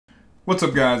What's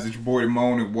up, guys? It's your boy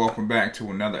Damone and welcome back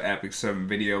to another Epic 7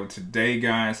 video. Today,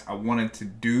 guys, I wanted to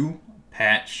do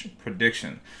patch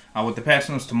prediction. With the patch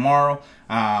notes tomorrow,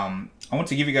 I want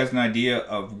to give you guys an idea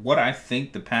of what I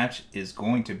think the patch is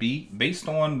going to be based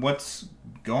on what's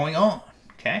going on,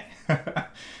 okay?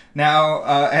 Now,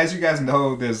 as you guys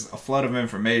know, there's a flood of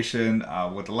information.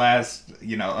 With the last,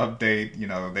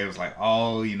 update, they was like,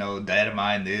 oh, data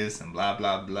mine this and blah,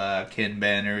 blah, blah. Ken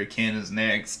Banner, Ken is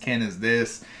next, Ken is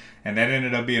this. And that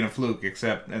ended up being a fluke,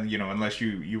 except, unless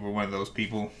you were one of those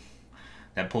people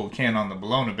that pulled Ken on the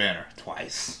Bologna banner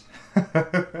twice.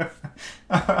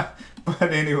 But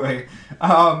anyway,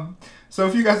 so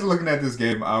if you guys are looking at this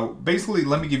game, basically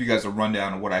let me give you guys a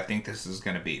rundown of what I think this is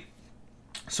going to be.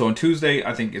 So on Tuesday,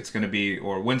 I think it's going to be,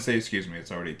 or Wednesday, excuse me,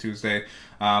 it's already Tuesday.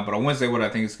 But on Wednesday, what I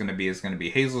think it's going to be is going to be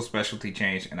Hazel specialty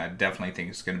change, and I definitely think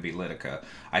it's going to be Lidica.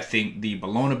 I think the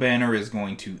Bologna banner is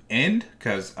going to end,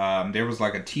 because there was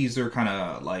like a teaser, kind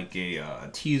of like a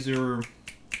teaser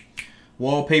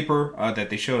wallpaper that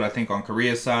they showed, I think, on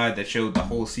Korea's side that showed the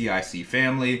whole CIC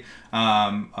family,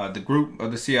 the group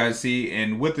of the CIC,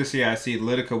 and with the CIC,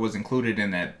 Lidica was included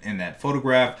in that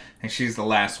photograph, and she's the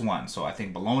last one. So I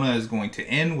think Bologna is going to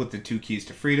end with the 2 keys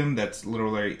to freedom. That's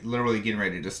literally getting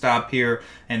ready to stop here,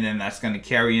 and then that's going to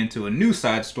carry into a new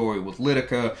side story with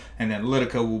Lidica, and then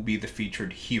Lidica will be the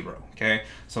featured hero. Okay,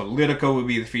 so Lidica will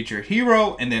be the featured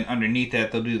hero, and then underneath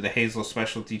that they'll do the Hazel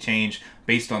specialty change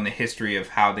based on the history of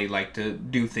how they like to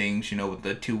do things, with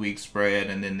the 2-week spread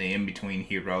and then the in-between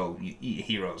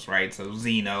heroes, right? So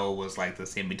Zeno was like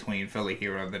this in-between Philly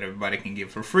hero that everybody can get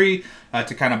for free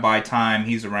to kind of buy time.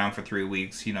 He's around for 3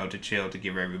 weeks, to chill, to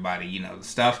give everybody, the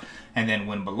stuff. And then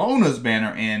when Bologna's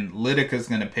banner ends, Lidica's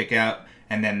going to pick out,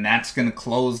 and then that's going to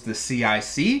close the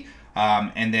CIC.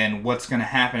 And then what's going to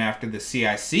happen after the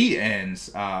CIC ends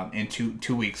in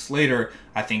two weeks later,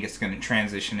 I think it's going to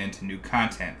transition into new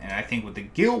content. And I think with the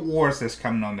Guild Wars that's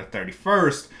coming on the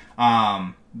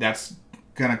 31st, that's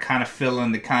going to kind of fill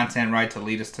in the content, right, to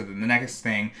lead us to the next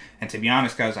thing. And to be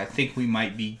honest, guys, I think we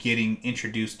might be getting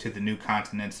introduced to the new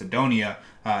continent, Sidonia,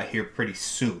 here pretty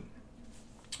soon.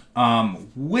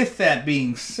 With that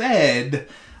being said,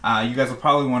 you guys will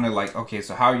probably wonder, like, okay,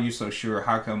 so how are you so sure?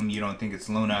 How come you don't think it's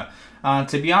Luna?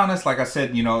 To be honest, like I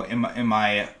said, in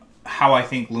my how I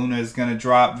think Luna is gonna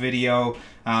drop video,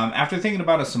 after thinking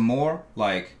about it some more,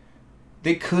 like,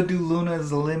 they could do Luna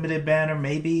as a limited banner,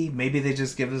 maybe they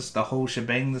just give us the whole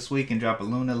shebang this week and drop a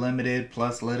Luna limited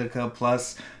plus Lidica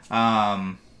plus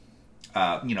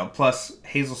plus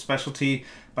Hazel specialty.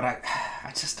 But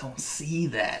I just don't see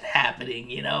that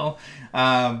happening,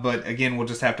 But again, we'll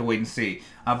just have to wait and see.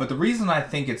 But the reason I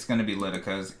think it's going to be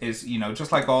Lidica is,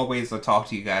 just like always, I talk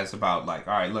to you guys about, like,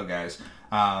 all right, look, guys,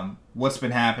 what's been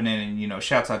happening, and,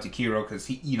 shouts out to Kiro, because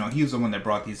he was the one that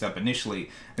brought these up initially.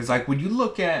 It's like, when you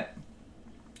look at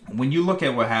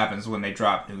what happens when they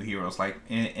drop new heroes, like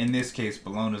in this case,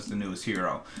 Bologna's the newest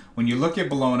hero. When you look at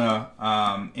Bologna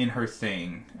in her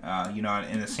thing,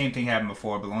 and the same thing happened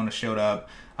before. Bologna showed up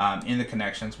in the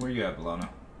connections. Where you at, Bologna?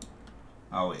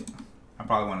 Oh, wait. I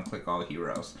probably want to click all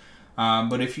heroes.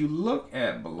 But if you look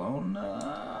at Bologna,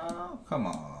 come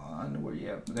on, where you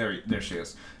at? There she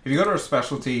is. If you go to her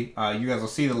specialty, you guys will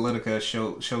see the Lidica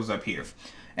shows up here.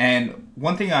 And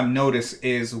one thing I've noticed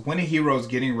is when a hero is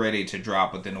getting ready to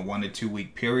drop within a 1 to 2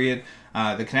 week period,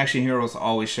 the connection heroes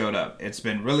always showed up. It's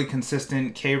been really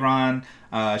consistent. Kayron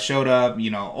showed up,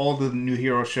 all the new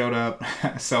heroes showed up.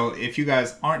 So if you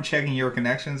guys aren't checking your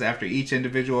connections after each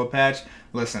individual patch,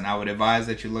 listen, I would advise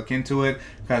that you look into it,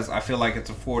 because I feel like it's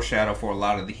a foreshadow for a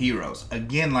lot of the heroes.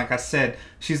 Again, like I said,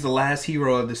 she's the last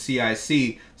hero of the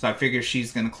CIC, so I figure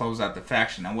she's going to close out the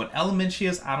faction. Now, what element she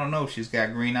is, I don't know. She's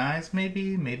got green eyes,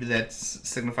 maybe. Maybe that's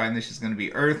signifying that she's going to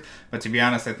be Earth. But to be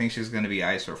honest, I think she's going to be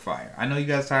Ice or Fire. I know you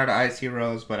guys are tired of Ice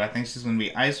heroes, but I think she's going to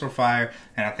be Ice or Fire,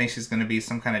 and I think she's going to be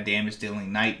some kind of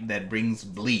damage-dealing knight that brings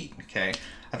bleed, okay?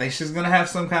 I think she's going to have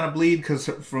some kind of bleed, because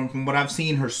from what I've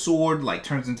seen, her sword, like,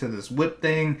 turns into this whip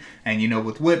thing. And,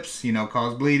 with whips,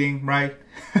 cause bleeding, right?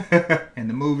 In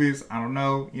the movies, I don't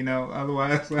know,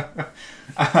 otherwise.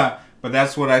 But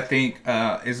that's what I think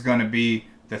is going to be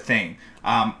the thing.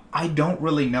 I don't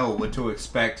really know what to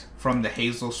expect from the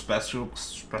Hazel special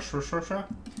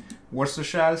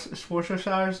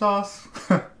Worcestershire sauce.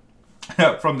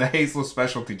 From the Hazel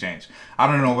specialty change. I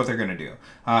don't know what they're going to do.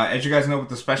 As you guys know, with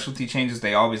the specialty changes,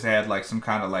 they always had like some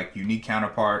kind of like unique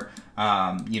counterpart,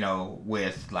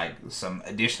 with like some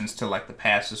additions to like the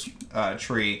passes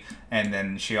tree. And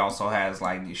then she also has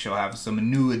like, she'll have some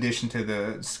new addition to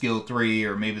the skill 3,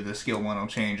 or maybe the skill 1 will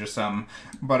change or something.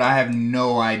 But I have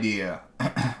no idea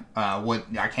what,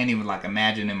 I can't even like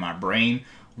imagine in my brain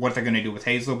what they're going to do with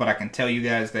Hazel, but I can tell you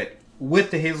guys that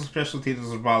with the Hazel specialty, this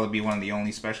will probably be one of the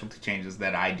only specialty changes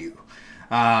that I do.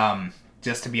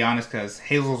 Just to be honest, because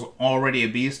Hazel's already a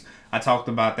beast. I talked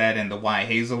about that in the Why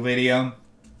Hazel video,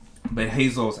 but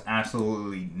Hazel's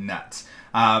absolutely nuts.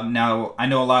 Now, I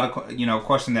know a lot of,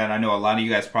 question that I know a lot of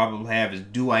you guys probably have is,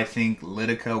 do I think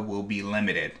Lidica will be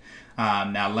limited?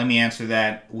 Now, let me answer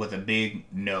that with a big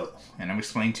no, and I'm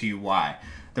explaining to you why.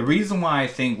 The reason why I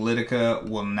think Lidica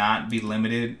will not be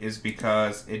limited is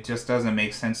because it just doesn't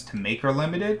make sense to make her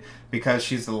limited, because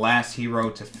she's the last hero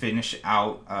to finish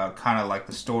out kind of like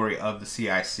the story of the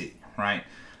CIC, right?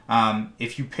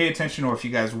 If you pay attention, or if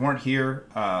you guys weren't here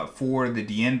for the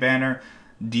DN banner,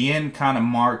 DN kind of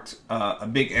marked a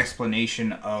big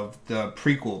explanation of the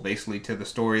prequel, basically, to the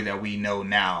story that we know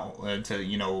now, with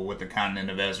the continent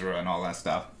of Ezra and all that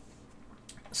stuff.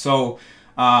 So,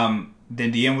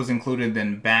 then DN was included,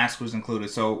 then Bast was included.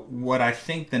 So what I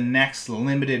think the next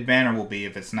limited banner will be,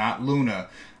 if it's not Luna,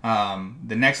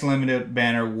 the next limited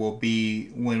banner will be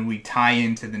when we tie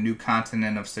into the new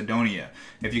continent of Cydonia.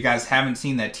 If you guys haven't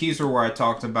seen that teaser where I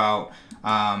talked about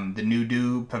the new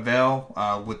dude, Pavel,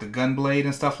 with the gunblade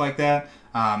and stuff like that,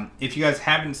 if you guys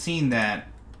haven't seen that,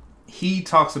 he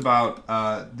talks about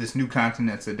this new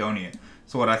continent, Cydonia.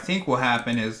 So what I think will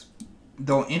happen is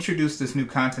they'll introduce this new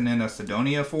continent of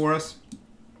Cydonia for us,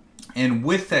 and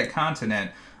with that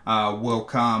continent will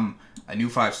come a new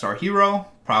 5-star hero,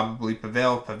 probably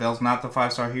Pavel. Pavel's not the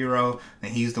 5-star hero,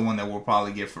 then he's the one that we'll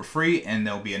probably get for free, and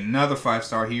there'll be another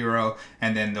 5-star hero,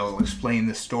 and then they'll explain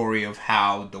the story of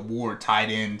how the war tied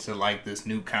into like this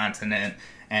new continent,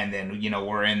 and then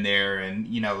we're in there, and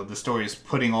the story is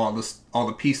putting all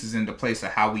the pieces into place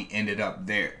of how we ended up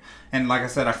there. And like I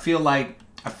said, I feel like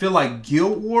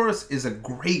Guild Wars is a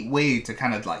great way to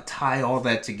kind of like tie all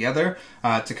that together,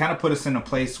 to kind of put us in a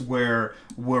place where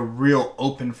we're real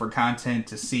open for content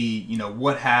to see,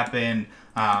 what happened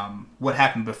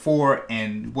before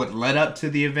and what led up to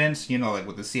the events, like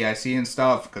with the CIC and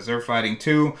stuff, because they're fighting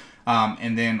too.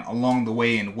 And then along the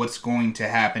way, and what's going to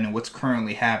happen and what's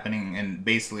currently happening, and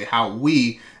basically how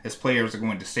we as players are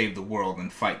going to save the world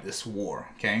and fight this war.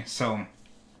 Okay, so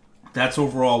that's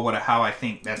overall how I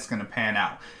think that's going to pan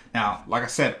out. Now, like I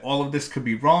said, all of this could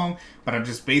be wrong, but I'm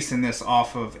just basing this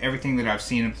off of everything that I've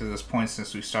seen up to this point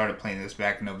since we started playing this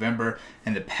back in November,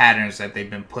 and the patterns that they've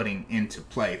been putting into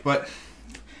play. But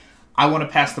I want to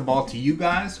pass the ball to you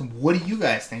guys. What do you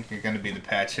guys think are going to be the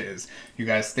patches? You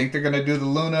guys think they're going to do the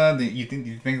Luna? You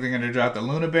think they're going to drop the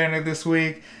Luna banner this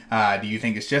week? Do you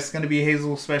think it's just going to be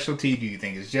Hazel specialty? Do you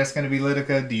think it's just going to be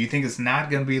Lidica? Do you think it's not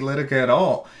going to be Lidica at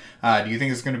all? Do you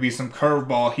think it's going to be some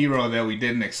curveball hero that we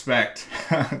didn't expect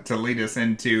to lead us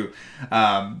into,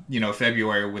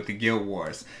 February with the Guild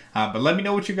Wars? But let me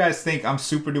know what you guys think. I'm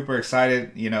super duper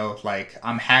excited.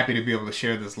 I'm happy to be able to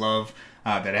share this love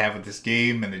that I have with this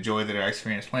game, and the joy that I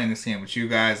experienced playing this game with you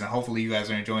guys. And hopefully you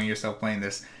guys are enjoying yourself playing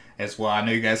this as well. I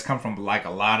know you guys come from like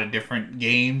a lot of different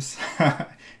games,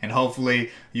 and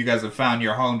hopefully you guys have found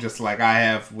your home just like I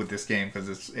have with this game, because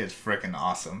it's freaking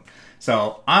awesome.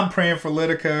 So I'm praying for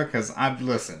Lidica, because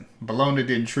listen, Bologna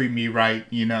didn't treat me right,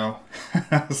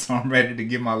 so I'm ready to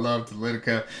give my love to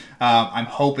Lidica. I'm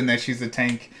hoping that she's a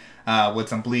tank with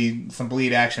some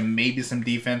bleed action, maybe some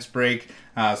defense break,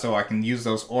 so I can use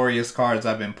those Aureus cards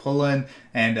I've been pulling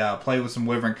and play with some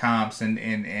Wyvern comps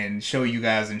and show you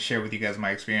guys and share with you guys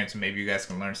my experience, and maybe you guys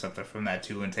can learn something from that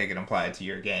too and take it and apply it to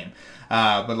your game.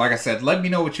 But like I said, let me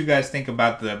know what you guys think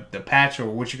about the patch, or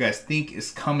what you guys think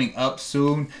is coming up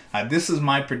soon. This is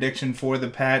my prediction for the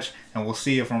patch, and we'll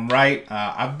see if I'm right.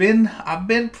 I've been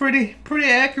pretty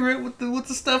accurate with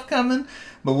the stuff coming,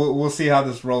 but we'll see how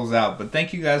this rolls out. But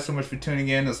thank you guys so much for tuning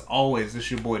in. As always, this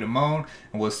is your boy Damone,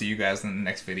 and we'll see you guys in the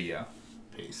next video.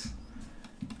 Peace.